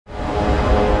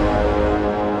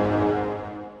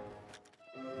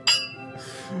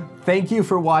Thank you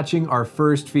for watching our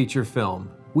first feature film.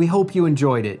 We hope you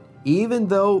enjoyed it, even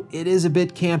though it is a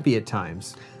bit campy at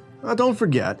times. Don't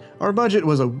forget, our budget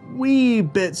was a wee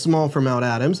bit small for Mount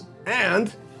Adams,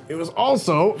 and it was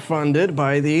also funded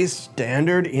by the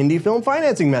standard indie film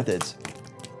financing methods.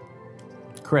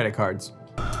 Credit cards.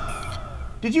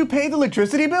 Did you pay the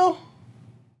electricity bill?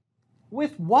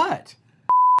 With what?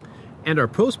 And our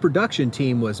post-production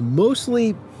team was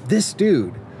mostly this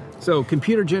dude. So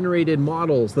computer-generated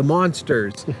models, the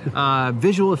monsters,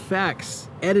 visual effects,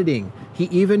 editing. He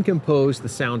even composed the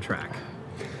soundtrack.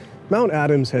 Mount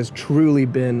Adams has truly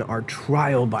been our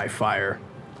trial by fire.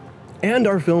 And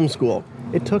our film school.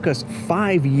 It took us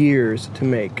 5 years to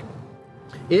make.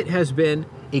 It has been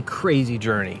a crazy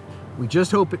journey. We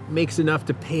just hope it makes enough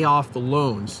to pay off the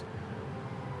loans.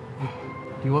 Do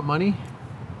you want money?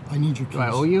 I need your keys. Do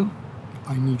I owe you?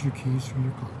 I need your keys from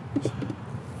your car.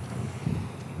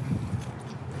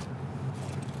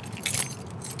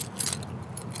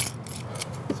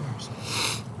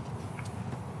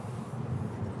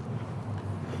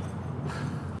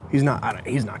 He's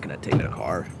not gonna take the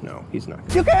car. No, he's not.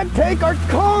 You can't take our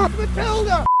car,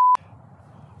 Matilda!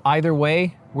 Either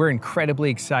way, we're incredibly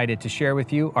excited to share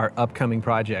with you our upcoming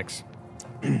projects.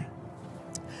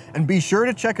 And be sure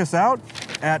to check us out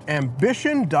at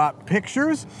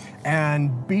ambition.pictures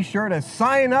and be sure to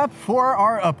sign up for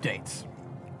our updates.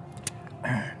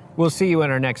 We'll see you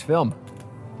in our next film.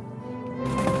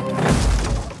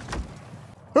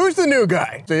 Who's the new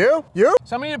guy? So you? You?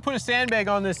 Somebody put a sandbag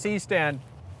on this C-stand.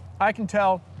 I can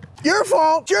tell. Your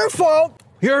fault! Your fault!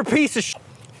 You're a piece of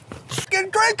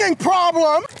drinking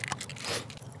problem!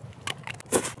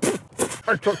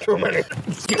 I took too many.